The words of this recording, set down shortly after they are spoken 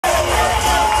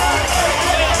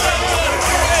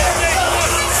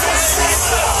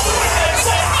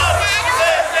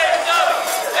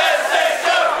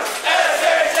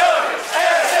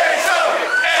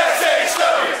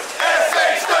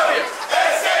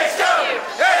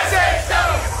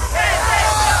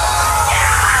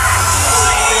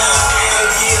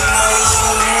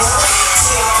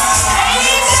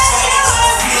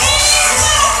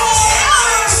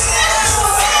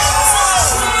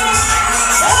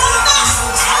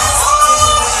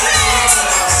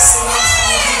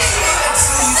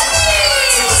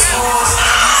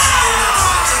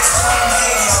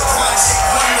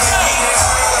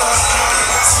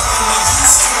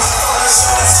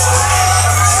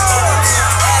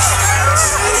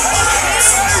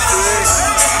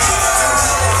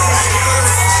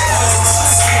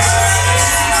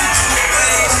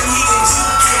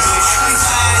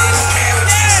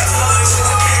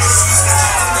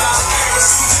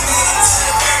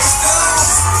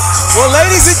Well,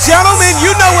 ladies and gentlemen,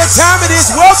 you know what time it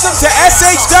is. Welcome to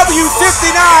SHW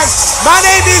 59. My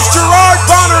name is Gerard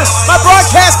Bonner. My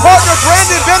broadcast partner,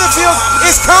 Brandon Benefield,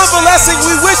 is convalescing.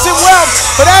 We wish him well.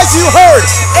 But as you heard,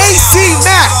 AC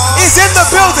Mack is in the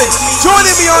building,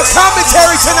 joining me on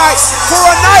commentary tonight for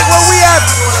a night where we have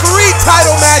 3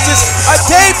 title matches, a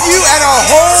debut, and a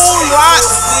whole lot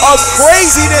of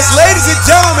craziness. Ladies and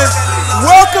gentlemen,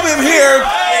 welcome him here.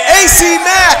 AC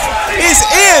Mack is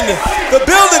in the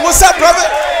building. What's up, brother?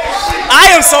 I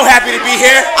am so happy to be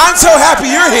here. I'm so happy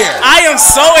you're here. I am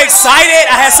so excited.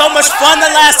 I had so much fun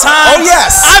the last time. Oh,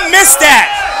 yes. I missed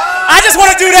that. I just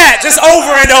want to do that just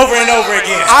over and over and over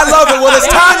again. I love it. Well, it's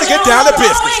time to get down to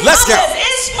business. Let's go.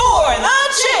 It's for the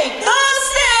Jake the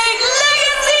Snake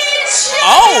Legacy Championship.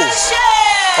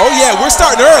 Oh, yeah. We're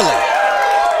starting early.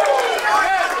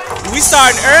 We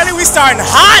starting early, we starting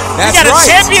hot. That's we got a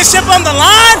championship on the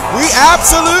line. We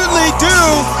absolutely do.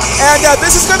 And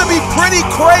this is going to be pretty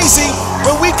crazy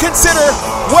when we consider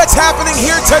what's happening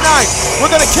here tonight. We're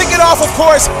going to kick it off, of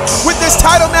course, with this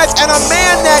title match and a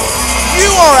man that you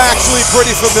are actually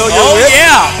pretty familiar with. Oh,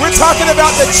 yeah. We're talking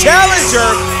about the challenger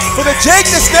for the Jake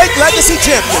the Snake Legacy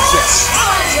Championship.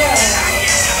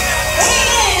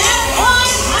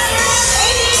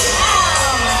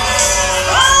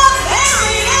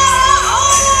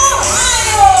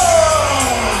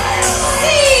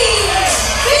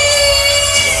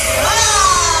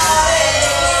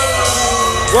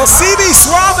 Well, CB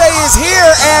Suva is here,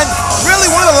 and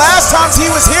really one of the last times he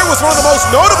was here was one of the most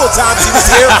notable times he was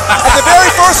here at the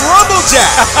very first Rumble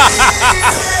Jack.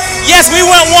 Yes, we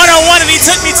went one-on-one, and he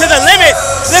took me to the limit.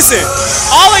 Listen,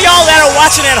 all of y'all that are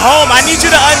watching at home, I need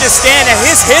you to understand that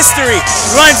his history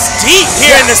runs deep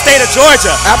here in the state of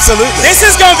Georgia. Absolutely. This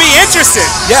is going to be interesting.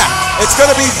 Yeah, it's going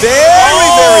to be very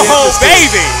interesting. Oh,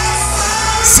 baby.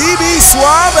 CB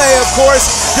Suva, of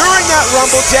course, during that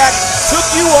Rumble Jack, took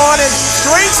you on, and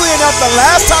strangely enough, the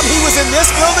last time he was in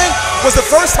this building was the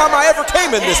first time I ever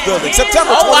came in this building,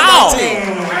 September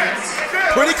 2019.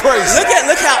 Wow. Pretty crazy.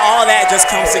 Look how all that just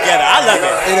comes together. I love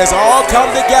it. It has all come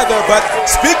together, but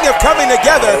speaking of coming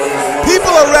together,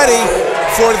 people are ready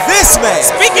for this man.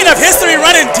 Speaking of history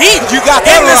running deep, you got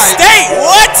that in the state,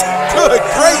 what? Good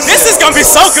gracious. This is going to be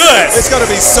so good. It's going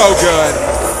to be so good.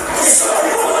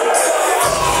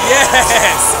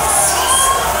 Yes.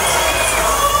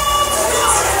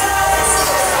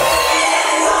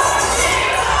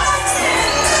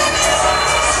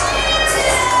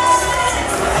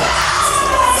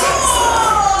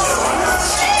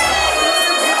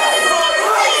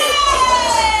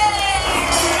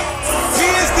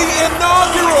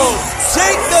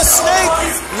 Jake the Snake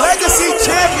Legacy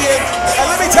Champion, and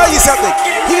let me tell you something,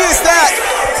 he is that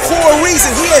for a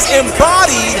reason. He has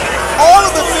embodied all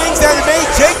of the things that made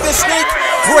Jake the Snake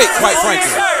great, quite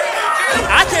frankly.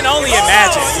 I can only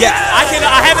imagine. Yeah. I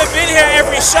haven't been here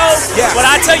every show, yeah, but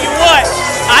I tell you what,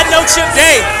 I know Chip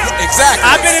Day. Exactly.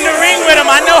 I've been in the ring with him.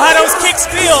 I know how those kicks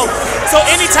feel. So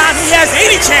anytime he has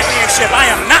any championship, I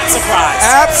am not surprised.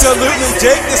 Absolutely.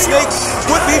 Jake the Snake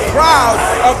would be proud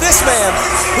of this man.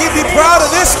 He'd be proud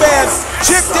of this man,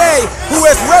 Chip Day, who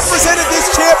has represented this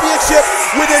championship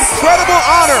with incredible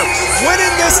honor,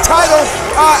 winning this title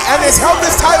and has held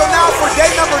this title now for day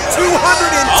number 210.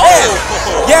 Oh.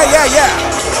 Yeah.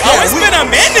 Oh, it's been a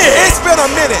minute. It's been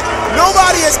a minute.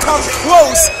 Nobody has come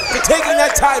close to taking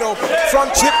that title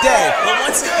from Chip Day. But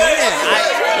once again,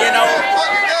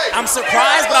 I'm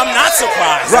surprised, but I'm not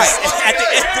surprised. Right. At the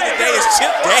end of the day, it's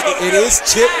Chip Day. It is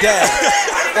Chip Day.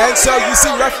 And so you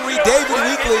see referee David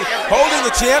Weekley holding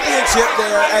the championship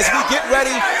there as we get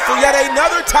ready for yet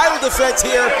another title defense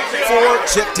here for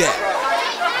Chip Day.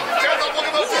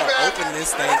 Open this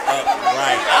thing up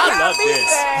right. I love this.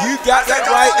 You got that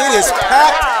right. It is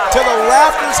packed to the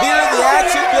rafters here in the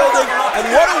Action Building. And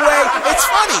what a way. It's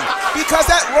funny because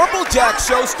that Rumble Jack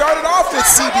show started off with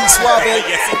CB Suva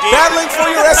battling for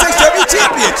your SHW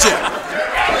Championship.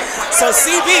 So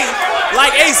CB,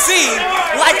 like AC,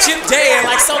 like Chip Day, and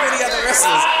like so many other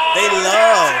wrestlers, they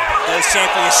love those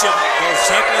championship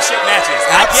matches.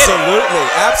 Absolutely.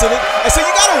 And so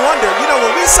you got to wonder,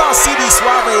 when we saw CB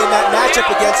Suva in that matchup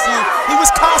against you, he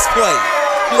was cosplaying.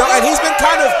 And he's been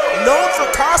kind of known for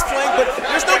cosplaying, but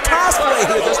there's no cosplay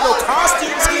here. There's no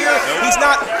costumes here. He's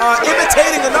not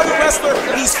imitating another wrestler.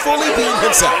 He's fully being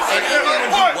himself. And even when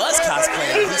he was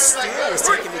cosplaying, he still was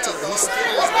taking it to the,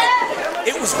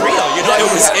 it was real,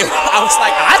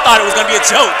 I thought it was going to be a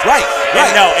joke. Right. And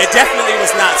no, it definitely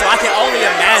was not. So I can only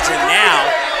imagine now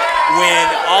when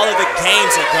all of the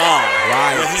games are gone.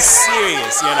 Right. When he's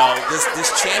serious, you know,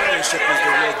 this championship is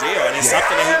the real deal, and it's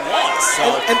something that he wants. So.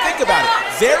 And think about it.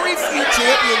 Very few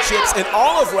championships in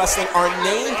all of wrestling are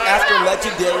named after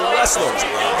legendary wrestlers.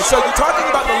 And so you're talking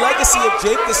about the legacy of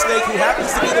Jake the Snake, who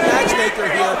happens to be the matchmaker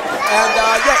here. And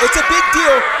yeah, it's a big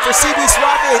deal for CB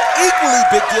Suave, an equally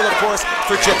big deal, of course,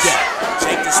 for Chip Day.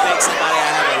 Jake the Snake, somebody I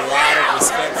have a lot of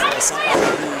respect for, somebody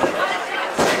who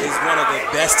is one of the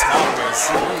best talkers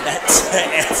to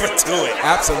ever do it.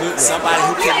 Absolutely. Somebody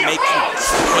who can make you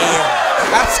care.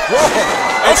 Absolutely.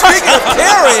 And speaking of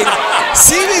caring,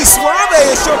 CB Suave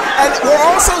is showing, and we're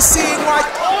also seeing why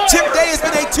Chip Day has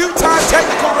been a two-time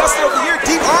Technical Wrestler of the Year,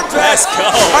 deep arm drag. Let's go.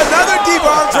 Another deep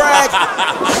arm drag.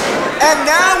 And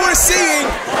now we're seeing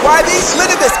why these, look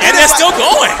at this. And they're still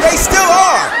going. They still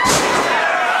are.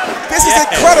 This is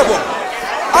incredible.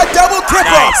 A double trip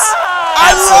up.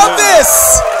 I love this.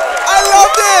 I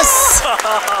love this.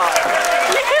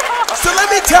 So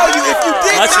let me tell you, if you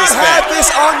did not have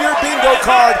this on your bingo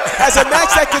card as a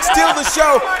match that could steal the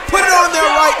show, put it on there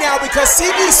right now, because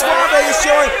CB Suave is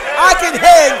showing I can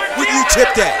hang with you,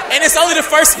 Chip Day. And it's only the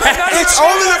first match. It's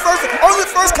only the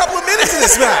first couple of minutes of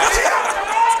this match.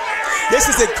 This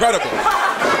is incredible.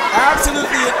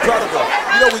 Absolutely incredible.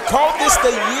 You know, we called this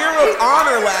the Year of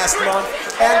Honor last month,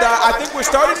 and I think we're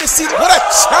starting to see, what a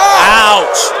chop!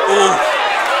 Ouch. Ooh.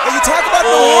 And you talk about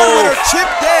the award winner, Chip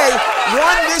Day,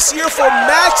 won this year for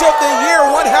Match of the Year,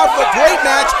 one half of a great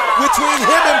match between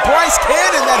him and Bryce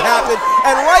Cannon that happened.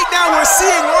 And right now we're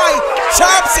seeing why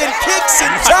chops and kicks and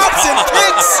chops and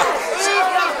kicks.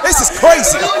 This is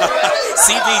crazy.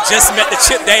 CB just met the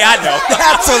Chip Day I know.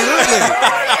 Absolutely.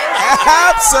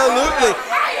 Absolutely.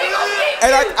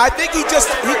 And I think he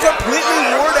completely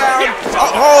wore down.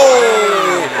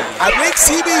 I think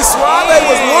CB Suave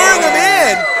was luring him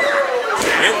in.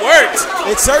 It worked.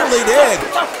 It certainly did.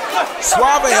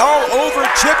 Suave all over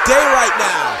Chip Day right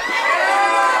now.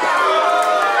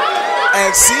 And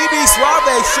CB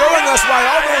Suave showing us why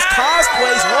all those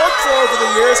cosplays worked for over the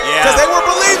years, because they were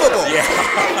believable. Yeah.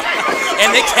 And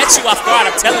they catch you off guard,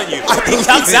 I'm telling you. He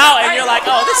comes out and you're like,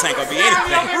 oh, this ain't gonna be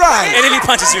anything. Right. And then he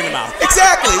punches you in the mouth.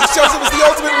 Exactly. He shows him as the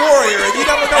ultimate warrior, and you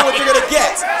never know what you're gonna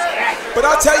get. But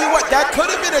I'll tell you what, that could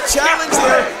have been a challenge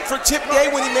there for Chip Day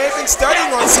when he may have been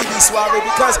studying on CB Suave,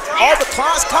 because all the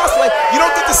cosplay, you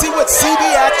don't get to see what CB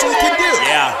actually can do.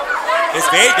 Yeah. It's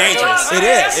very dangerous. It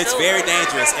is. It's very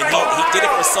dangerous. And he did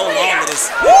it for so long that it's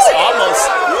almost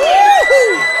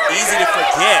easy to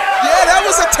forget. Yeah, that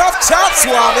was a tough chop,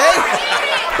 Suave.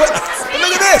 But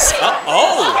look at this.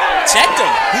 Checked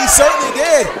him. He certainly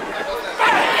did.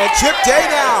 And Chip Day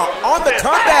now on the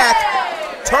comeback,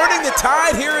 turning the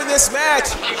tide here in this match.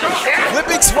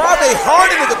 Flipping Suave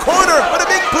hard into the corner, but a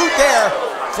big boot there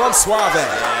from Suave.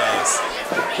 Yes.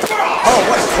 Oh,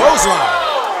 what a clothesline.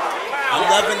 I'm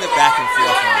loving the back and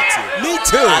forth from the two. Me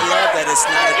too. I love that it's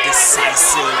not a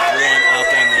decisive one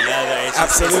up on the other. It's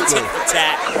absolutely. Just, it's a tit for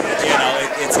tat. You know,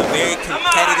 it's a very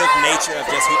competitive nature of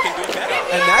just who can do it better.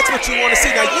 And that's what you want to see.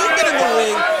 Now, you've been in the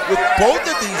ring with both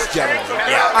of these gentlemen.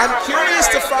 Yeah. I'm curious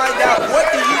to find out,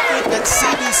 what do you think that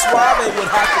CB Suave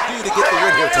would have to do to get the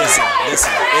win here today?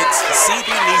 Listen. CB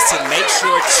needs to make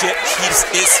sure Chip keeps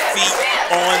his feet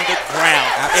on the ground.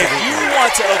 Absolutely. If you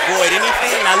want to avoid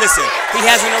anything, now listen, he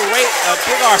has a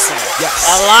big arsenal. Yes.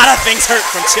 A lot of things hurt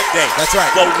from Chip Day. That's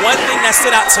right. But one thing that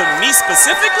stood out to me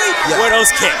specifically were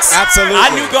those kicks. Absolutely.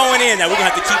 I knew going in that we're going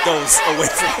to have to keep those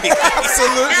away from me.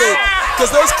 Absolutely.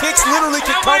 Because those kicks literally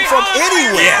can come from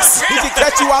anywhere. Yes. He can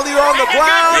catch you while you're on the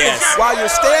ground, while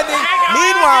you're standing.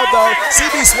 Meanwhile, though,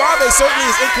 CB Suave certainly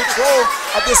is in control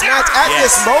of this match at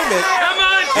this moment.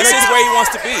 This is where he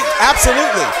wants to be.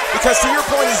 Absolutely. Because to your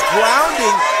point, he's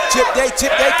grounding Chip Day.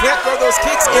 Chip Day can't throw those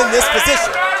kicks in this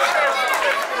position.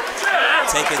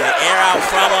 Taking the air out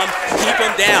from him, keep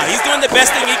him down. He's doing the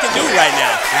best thing he can do right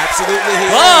now. Absolutely he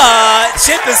is. But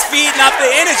Chip is feeding off the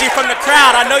energy from the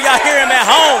crowd. I know y'all hear him at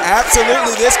home.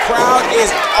 Absolutely. This crowd is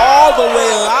all the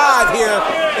way live here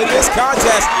in this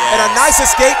contest. And a nice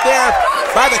escape there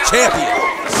by the champion.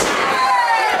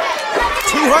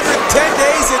 210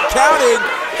 days and counting.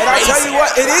 And I tell you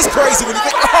what, it is crazy when you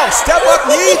think, step up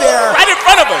knee there. Right in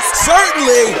front of us.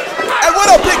 Certainly. And what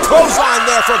a big clothesline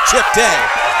there from Chip Day.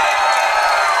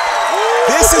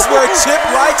 This is where Chip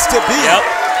likes to be.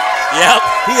 Yep.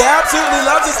 He absolutely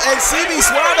loves us. And CB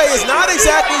Suave is not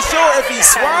exactly sure if he's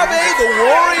Suave, the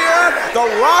Warrior, the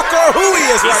Rocker, who he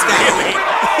is right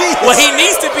now. What he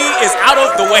needs to be is out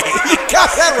of the way. You got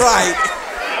that right.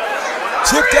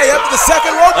 Chip Day up to the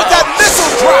second rope with that missile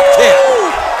drop kick.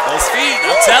 Those feet,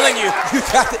 I'm telling you. You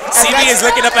got it. CB is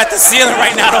looking up at the ceiling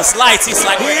right now, those lights. He's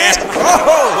like, what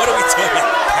are we doing?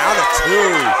 Counter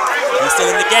He's still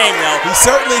in the game, though. He's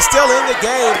certainly still in the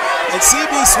game. And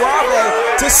CB Suave,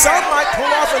 to some, might pull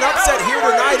off an upset here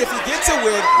tonight if he gets a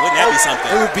win. Wouldn't that be something?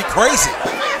 It would be crazy.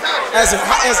 As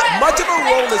much of a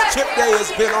role as Chip Day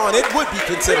has been on, it would be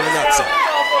considered an upset.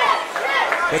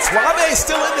 But Suave is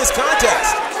still in this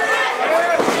contest.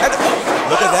 And,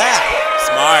 look at that.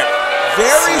 Smart.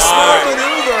 Very smart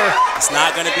maneuver. It's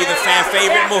not going to be the fan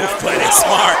favorite move, but it's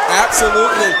smart.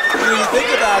 Absolutely. When you think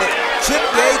about it, Chip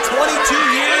Day,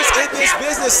 22 years in this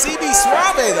business. CB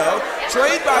Suave, though,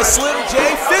 trained by Slim J,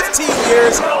 15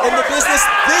 years in the business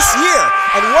this year.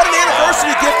 And what an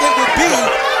anniversary gift it would be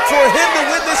for him to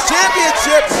win this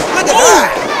championship. Look at that.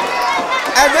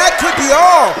 And that could be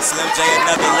all. Slim J,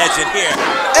 another legend here.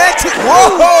 And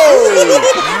whoa!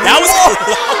 That was close.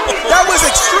 That was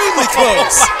extremely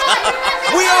close.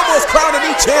 We almost crowned a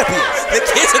new champion. The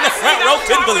kids in the front row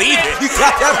couldn't believe it. You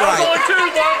got that right.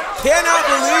 Cannot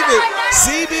believe it.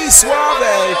 CB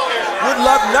Suave would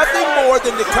love nothing more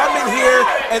than to come in here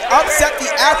and upset the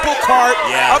apple cart,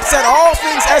 upset all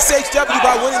things SHW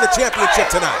by winning the championship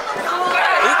tonight.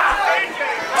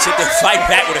 Chip Day fighting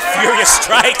back with a furious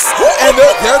strikes. And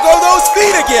there go those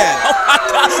feet again. Oh my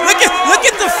God! Look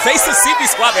at the face of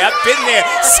CB Suave. I've been there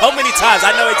so many times.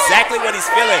 I know exactly what he's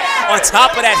feeling. On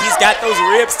top of that, he's got those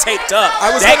ribs taped up.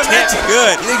 That can't be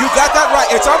good. You got that right.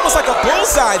 It's almost like a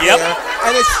bullseye there,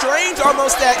 and it's strange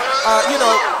almost that it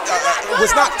was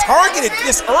not targeted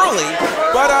this early,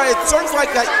 but it seems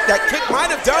like that kick might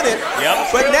have done it.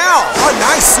 But now a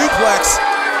nice suplex,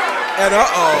 and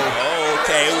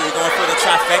okay, we're going for the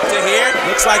trifecta here.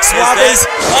 Looks like Suave's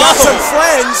got some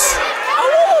friends.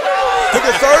 Could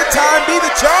the third time be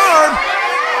the charm?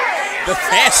 The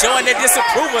fans showing their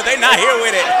disapproval. They're not here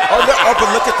with it. But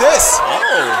look at this.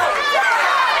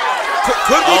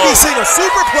 Could we be seeing a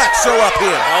superplex show up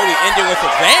here? Oh, we ended with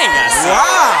a bang.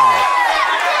 Wow.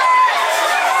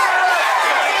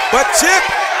 But Chip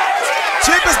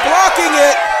is blocking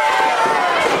it.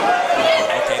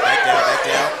 Okay, back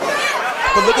down.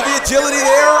 But look at the agility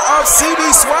there of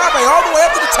CB Suave all the way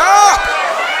up to the top.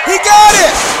 He got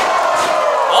it.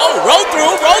 Roll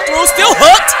through, still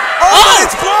hooked.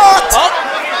 It's blocked.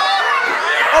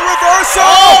 A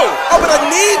reversal. But a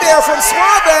knee there from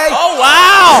Suave. Oh,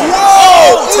 wow.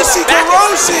 Whoa,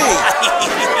 Ushikoroshi.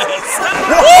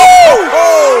 Whoa.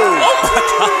 Oh, my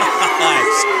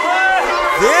gosh.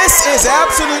 This is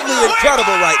absolutely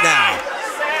incredible right now.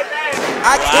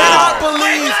 I cannot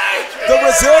believe the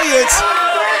resilience.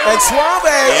 And Suave.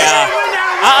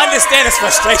 I understand his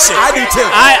frustration. I do too.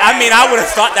 I mean, I would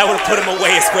have thought that would have put him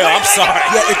away as well. I'm sorry.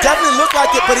 Yeah, it definitely looked like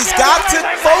it, but he's got to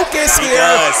focus here. He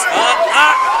does.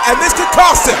 And this could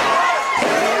cost him.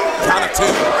 Count of two.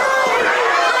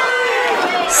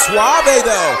 Suave,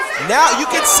 though. Now you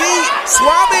can see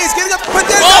Suave is getting up, but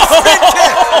there's a spin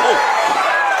kick.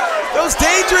 Those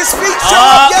dangerous feet show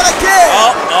up yet again.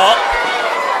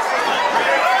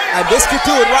 And this could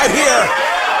do it right here.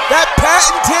 That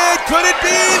patented, could it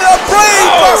be the Brain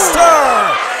Buster?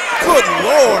 Good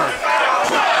Lord.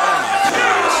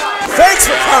 Thanks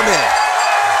for coming.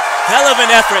 Hell of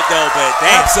an effort, though, but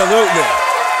damn. Absolutely.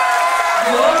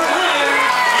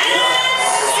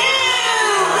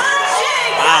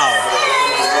 Wow.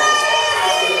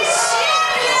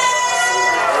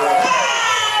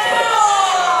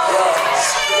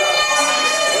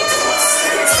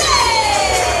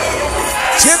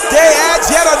 Chip Day adds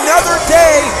yet another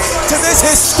day to this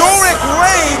historic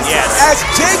reign as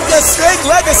Jake the Snake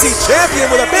Legacy champion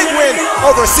with a big win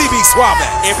over CB Suave.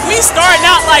 If we starting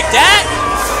out like that,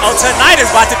 tonight is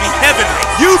about to be heavenly.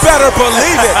 You better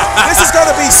believe it. This is going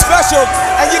to be special,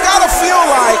 and you got to feel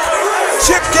like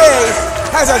Chip Day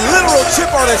has a literal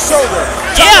chip on his shoulder.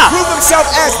 Trying to prove himself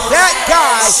as that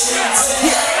guy.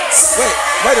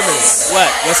 Wait a minute.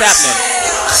 What's happening?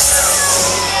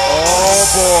 Oh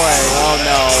boy. Oh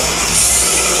no.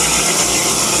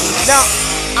 Now,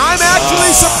 I'm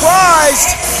actually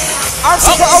surprised. I'm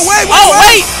surprised. Oh,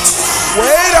 wait.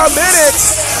 Wait a minute.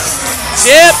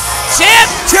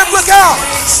 Chip, look out.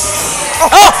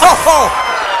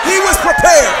 He was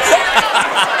prepared.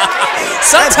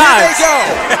 Sometimes. And here they go.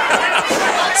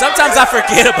 Sometimes I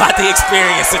forget about the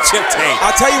experience of Chip Day.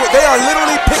 I'll tell you what, they are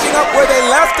literally picking up where they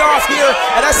left off here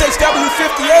at SHW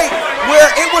 58, where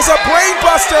it was a brain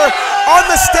buster on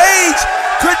the stage.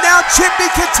 Could now Chip be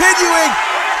continuing,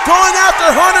 going after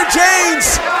Hunter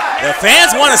James? The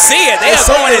fans want to see it. They are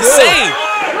going insane.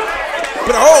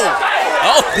 But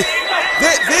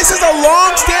this is a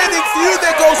long-standing feud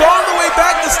that goes all the way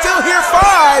back to Still Here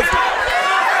 5.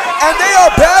 And they are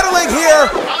battling here,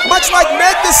 much like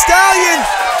Meg Thee Stallion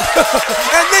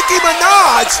and Nicki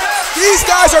Minaj. These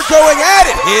guys are going at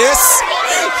it.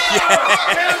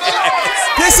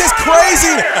 This is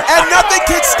crazy, and nothing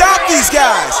can stop these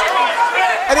guys.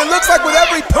 And it looks like with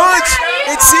every punch,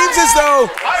 it seems as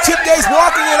though Chip Day's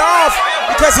walking it off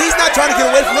because he's not trying to get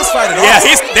away from this fight at all. Yeah,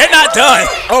 they're not done.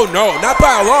 Oh no, not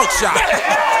by a long shot.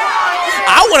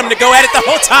 I want him to go at it the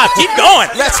whole time. Keep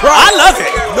going. That's right. I love it.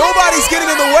 Nobody's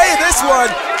getting in the way of this one.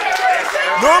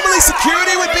 Normally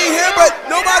security would be here, but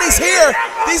nobody's here.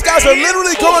 These guys are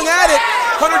literally going at it.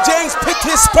 Hunter James picked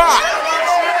his spot.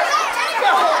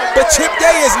 But Chip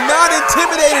Day is not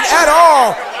intimidated at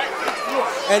all.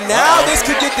 And now this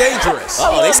could get dangerous.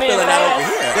 Oh, they spilling out over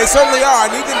here. They certainly are. I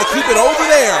need them to keep it over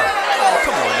there. Oh,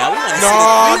 come on now.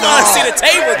 We want to see the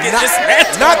table get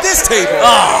dismantled. Not this table.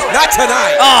 Oh. Not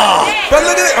tonight. Oh. But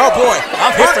look at it. Oh, boy.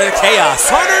 I'm here for the chaos.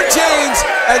 Hunter James.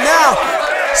 And now,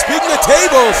 speaking of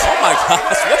tables. Oh, my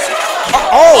gosh.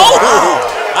 Wow.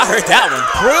 I heard that one.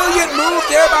 Brilliant move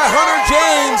there by Hunter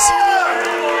James.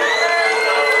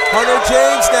 Hunter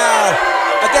James now.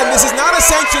 Again, this is not a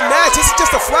sanctioned match. This is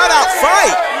just a flat-out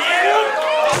fight.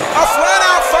 A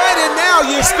flat-out fight, and now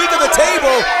you speak of the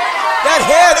table. That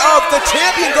head of the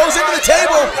champion goes into the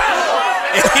table.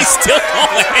 And he's still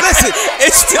going. Listen.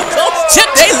 It's still going. Chip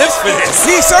Day lives for this.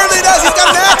 He certainly does. He's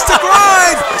got an axe to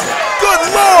grind.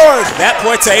 Good Lord. That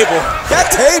poor table.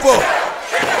 That table.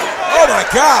 Oh, my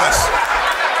gosh.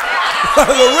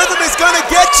 The rhythm is going to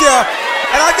get you,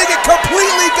 and I think it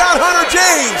completely got Hunter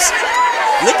James.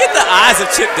 Look at the eyes of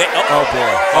Chip Day. Oh,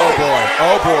 boy. Oh, boy.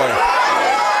 Oh, boy.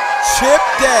 Chip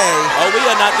Day. Oh, we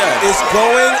are not done. Is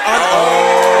going on.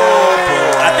 Oh,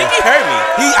 boy. I think he heard me.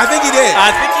 I think he did. I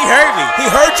think he heard me. He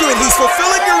heard you, and he's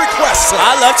fulfilling your request, sir.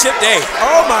 I love Chip Day.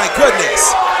 Oh, my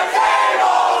goodness.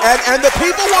 And the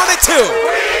people want it, too.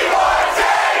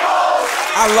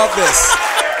 I love this.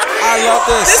 I love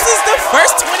this. This is the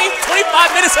first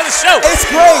 20-25 minutes of the show. It's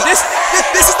great. This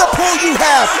is the pull you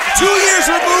have. 2 years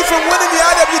removed from winning the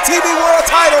IWTV World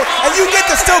title, and you get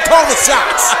to still call the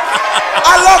shots.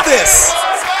 I love this.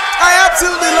 I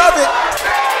absolutely love it.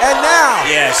 And now.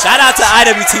 Yeah, shout out to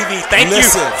IWTV. Thank you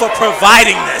for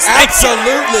providing this.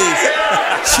 Absolutely.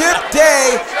 Chip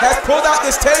Day has pulled out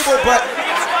this table, but.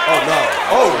 Oh, no.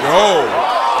 Oh, no.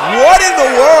 What in the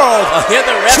world? Oh, here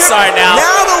the refs are now.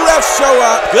 Now the refs show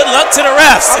up. Good luck to the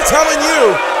refs. I'm telling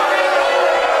you,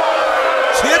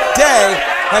 Chip Day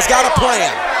has got a plan.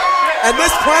 And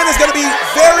this plan is going to be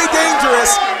very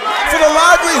dangerous for the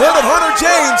livelihood of Hunter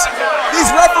James. These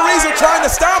referees are trying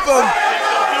to stop him.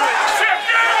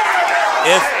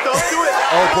 If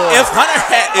Hunter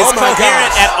is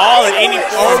coherent at all in any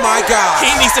form,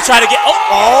 he needs to try to get.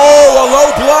 Oh, a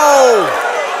low blow.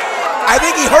 I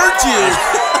think he hurt you.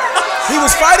 He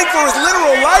was fighting for his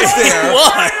literal life there. He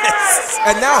was.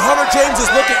 And now Hunter James is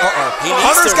looking.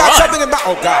 Hunter's got something in mind.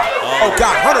 Oh, God. Oh,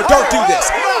 God. Hunter, don't do this.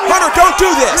 Hunter, don't do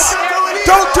this.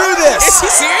 Don't do this. Is he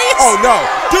serious? Oh, no.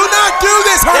 Do not do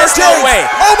this, Hunter James. There's no way.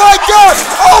 Oh, my God.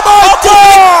 Oh, my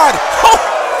God.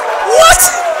 What?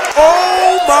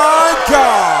 Oh, my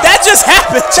God. That just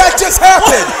happened. That just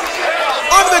happened.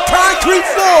 On the concrete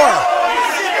floor.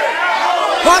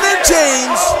 Hunter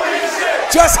James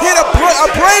just hit a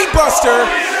brain buster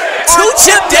to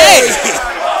Chip Day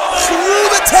through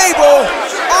the table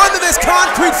onto this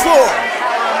concrete floor.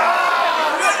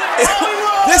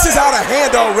 This is out of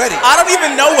hand already. I don't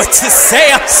even know what to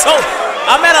say.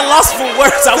 I'm at a loss for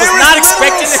words. I was not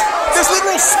expecting it. There's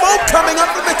literal smoke coming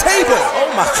up from the table.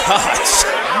 Oh my gosh.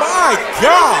 My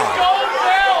God.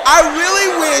 I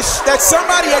really wish that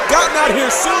somebody had gotten out here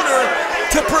sooner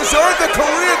to preserve the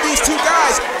career of these two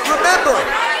guys. Remember,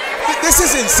 this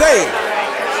is insane.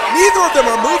 Neither of them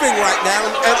are moving right now,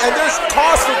 and there's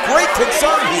cause for great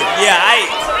concern here. Yeah,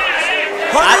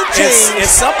 Hunter James. If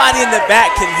somebody in the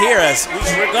back can hear us,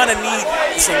 we're gonna need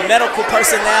some medical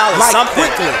personnel or something.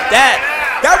 Quickly.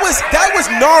 That was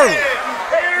gnarly.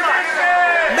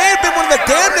 May have been one of the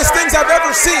damnedest things I've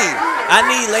ever seen. I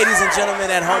need ladies and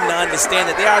gentlemen at home to understand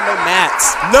that there are no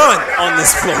mats. None. On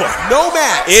this floor. No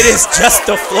mats. It is just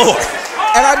the floor.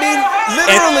 And I mean,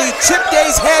 literally, Chip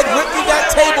Day's head went through that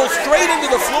table straight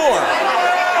into the floor.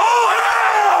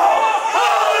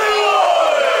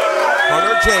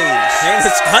 Hunter James.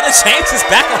 Hunter James is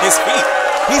back on his feet.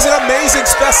 He's an amazing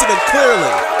specimen,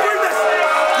 clearly.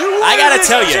 I gotta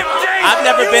tell you, I've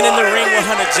never been in the ring with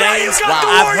Hunter James. Wow.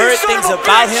 I've heard things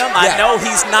about him. I know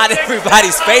he's not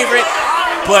everybody's favorite.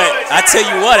 But I tell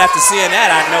you what, after seeing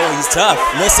that, I know he's tough.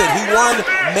 Listen, he won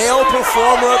Male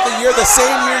Performer of the Year the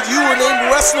same year you were named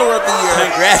Wrestler of the Year.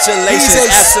 Congratulations, he's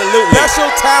a absolutely. Special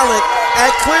talent, and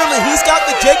clearly he's got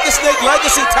the Jake the Snake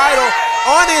Legacy title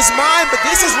on his mind, but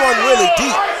this is run really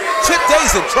deep. Chip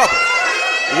Day's in trouble.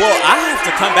 Well, I have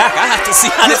to come back. I have to see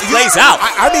how this plays out.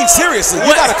 I mean, seriously,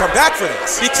 you got to come back for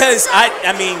this. Because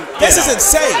I mean, this is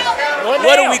insane.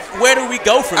 Where do we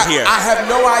go from here? I have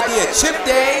no idea. Chip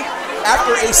Day,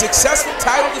 after a successful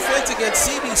title defense against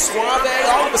Suva,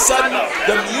 all of a sudden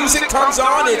the music comes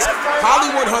on. It's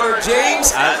Hollywood Hunter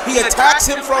James. He attacks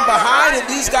him from behind, and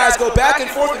these guys go back and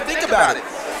forth. And think about it.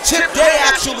 Chip Day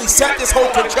actually set this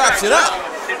whole contraption up.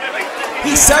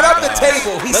 He set up the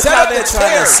table. He set up the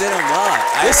chairs.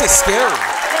 This is scary.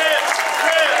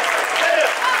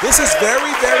 This is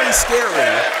very, very scary.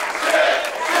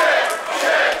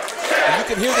 And you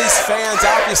can hear these fans,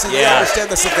 obviously, they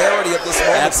understand the severity of this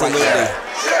moment. Absolutely. Right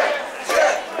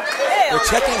now. They're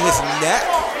checking his neck.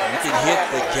 You can hear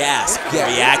the gasp, the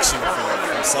reaction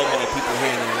from so many people here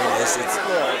in the room. It's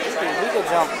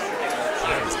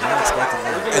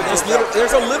and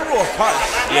there's a literal hush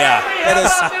that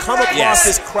has come across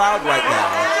this crowd right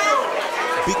now,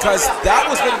 because that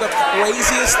was one of the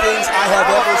craziest things I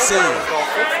have ever seen.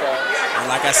 And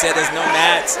like I said, there's no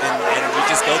mats, and we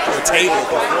just go through a table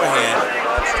beforehand.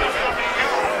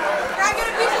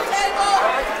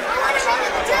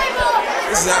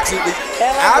 This is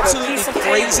absolutely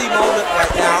crazy moment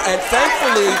right now, and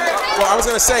thankfully, well, I was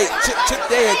going to say, Chip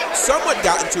Day had somewhat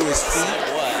gotten to his feet,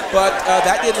 but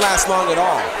that didn't last long at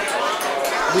all.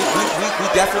 We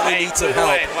definitely need some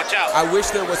help. I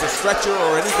wish there was a stretcher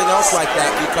or anything else like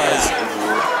that, because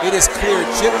it is clear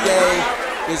Chip Day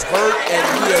is hurt, and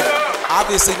we have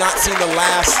obviously not seen the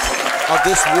last of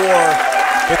this war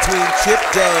between Chip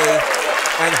Day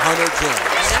and Hunter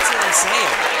James. That's what I'm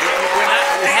saying.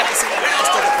 We haven't seen the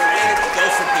last of it, but where do we go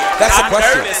from here? That's the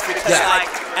question. I'm nervous because, like,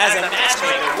 as a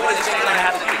matchmaker, what is it going to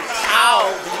have to do? How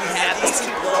do you have these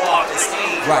two blow off the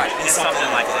stage in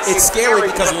something like this? It's scary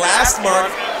because last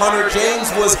month, Hunter James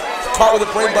was caught with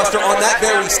a brainbuster on that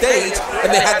very stage,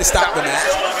 and they had to stop the match.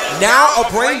 Now a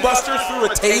brainbuster through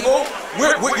a table.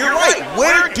 You're right.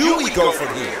 Where do we go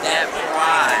from here? That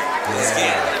pride is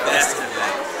getting the best of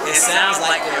them. It sounds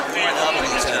like they're going up on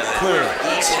each other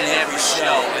each and every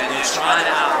show, and they're trying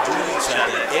to outdo each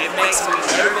other. It makes me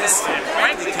nervous and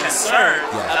frankly concerned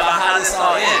about how this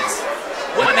all ends.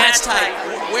 What match type?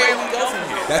 Where do we go from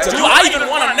here? Do I even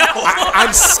want to know? I'm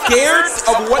scared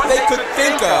of what they could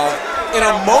think of in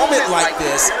a moment like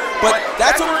this, but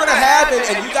that's what we're going to have,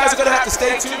 and you guys are going to have to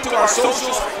stay tuned to our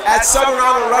socials at Southern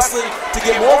Honor Wrestling to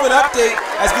get more of an update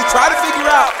as we try to figure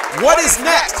out what is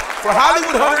next for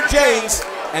Hollywood Hunter James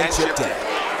and Chip Day.